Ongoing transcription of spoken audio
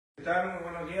¿Qué tal?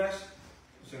 Muy buenos días.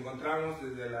 Nos encontramos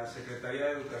desde la Secretaría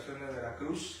de Educación de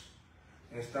Veracruz.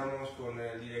 Estamos con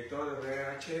el director de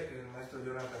RH, el maestro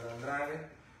Jonathan Andrade,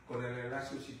 con el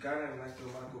enlace UCICAN, el maestro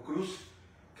Marco Cruz,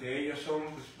 que ellos son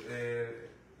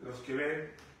los que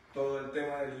ven todo el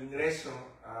tema del ingreso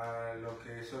a lo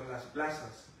que son las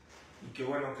plazas y que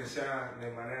bueno que sea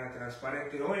de manera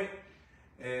transparente. Hoy,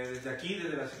 desde aquí,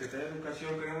 desde la Secretaría de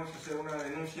Educación, queremos hacer una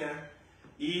denuncia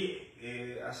y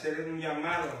hacer un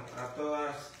llamado a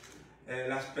todas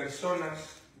las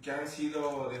personas que han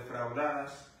sido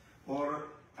defraudadas por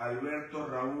Alberto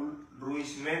Raúl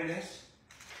Ruiz Méndez,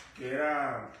 que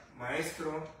era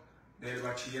maestro del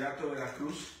Bachillerato de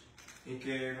Veracruz y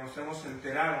que nos hemos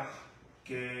enterado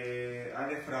que ha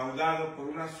defraudado por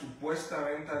una supuesta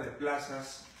venta de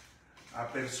plazas a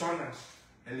personas.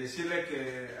 El decirle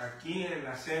que aquí en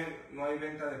la SEM no hay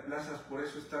venta de plazas, por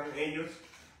eso están ellos,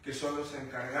 que son los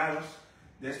encargados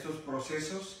de estos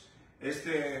procesos.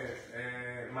 Este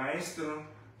maestro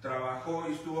trabajó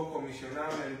y estuvo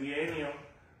comisionado en el bienio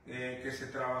que se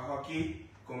trabajó aquí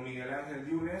con Miguel Ángel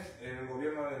Yunes en el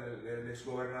gobierno del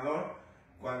exgobernador,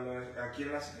 cuando aquí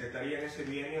en la Secretaría en ese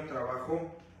bienio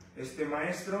trabajó este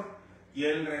maestro y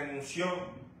él renunció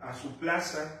a su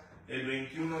plaza el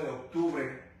 21 de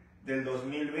octubre del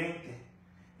 2020.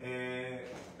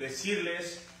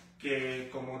 Decirles que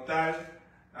como tal,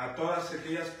 a todas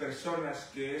aquellas personas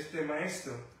que este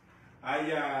maestro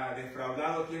haya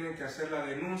defraudado tienen que hacer la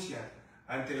denuncia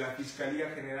ante la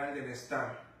Fiscalía General del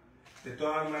Estado. De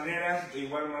todas maneras, de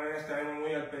igual manera estaremos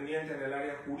muy al pendiente en el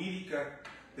área jurídica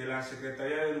de la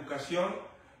Secretaría de Educación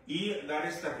y dar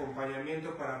este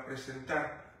acompañamiento para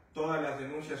presentar todas las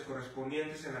denuncias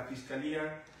correspondientes en la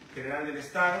Fiscalía General del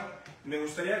Estado. Me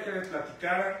gustaría que les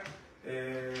platicaran,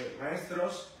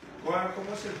 maestros,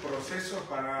 cómo es el proceso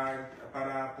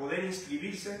para poder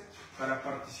inscribirse, para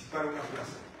participar en una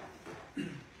plaza.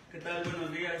 ¿Qué tal?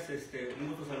 Buenos días, un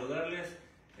gusto saludarles.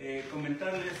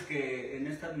 Comentarles que en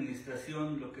esta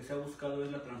administración lo que se ha buscado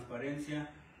es la transparencia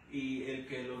y el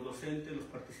que los docentes, los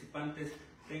participantes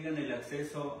tengan el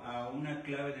acceso a una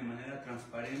clave de manera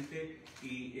transparente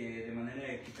y de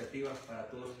manera equitativa para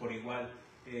todos por igual.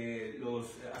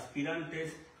 Los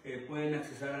aspirantes pueden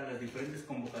accesar a las diferentes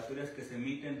convocatorias que se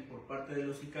emiten por parte de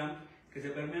los ICAM, que se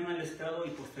permean al Estado y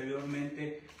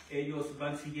posteriormente ellos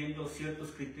van siguiendo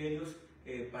ciertos criterios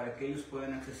para que ellos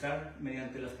puedan accesar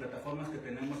mediante las plataformas que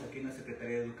tenemos aquí en la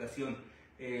Secretaría de Educación.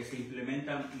 Se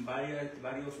implementan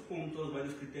varios puntos,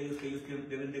 varios criterios que ellos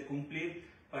deben de cumplir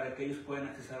para que ellos puedan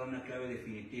accesar a una clave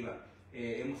definitiva.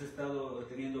 Hemos estado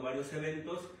teniendo varios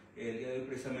eventos, el día de hoy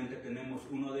precisamente tenemos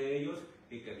uno de ellos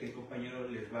y que aquí el compañero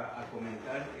les va a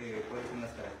comentar cuáles son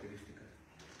las características.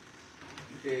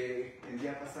 El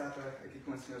día pasado, aquí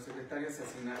con el señor secretario, se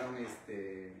asignaron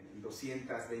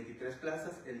 223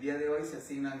 plazas. El día de hoy se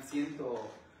asignan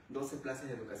 112 plazas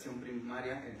de educación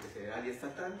primaria entre federal y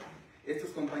estatal.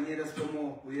 Estos compañeros,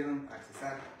 ¿cómo pudieron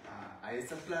accesar a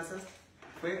estas plazas?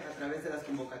 Fue a través de las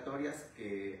convocatorias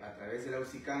que a través de la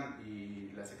UCICAN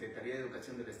y la Secretaría de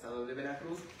Educación del Estado de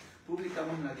Veracruz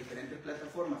publicamos en las diferentes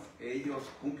plataformas. Ellos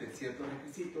cumplen ciertos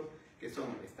requisitos que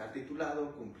son estar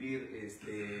titulado, cumplir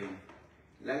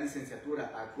la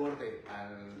licenciatura acorde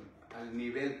al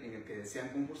nivel en el que desean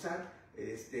concursar,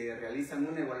 realizan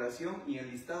una evaluación y en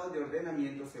listado de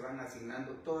ordenamiento se van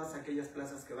asignando todas aquellas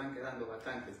plazas que van quedando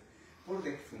vacantes por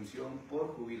defunción,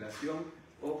 por jubilación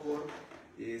o por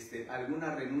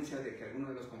alguna renuncia de que alguno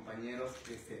de los compañeros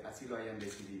así lo hayan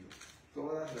decidido.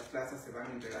 Todas las plazas se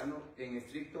van entregando en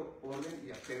estricto orden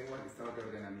y apego al estado de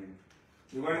ordenamiento.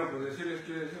 Y bueno, pues decirles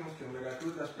que decimos que en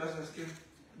Veracruz las plazas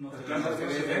No se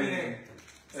venden.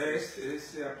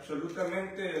 Es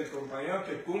absolutamente el compañero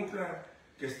que cumpla,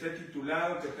 que esté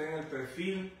titulado, que tenga el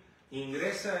perfil,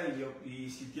 ingresa y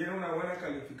si tiene una buena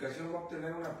calificación va a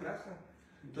obtener una plaza.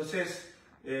 Entonces,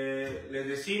 les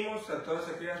decimos a todas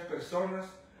aquellas personas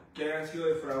que hayan sido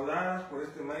defraudadas por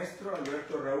este maestro,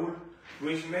 Alberto Raúl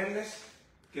Ruiz Méndez,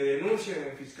 que denuncien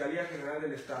en Fiscalía General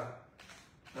del Estado.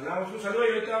 Mandamos un saludo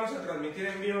y ahorita vamos a transmitir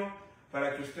en vivo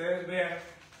para que ustedes vean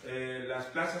las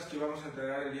plazas que vamos a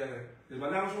entregar el día de hoy. Les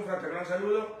mandamos un fraternal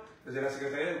saludo desde la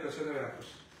Secretaría de Educación de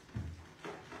Veracruz.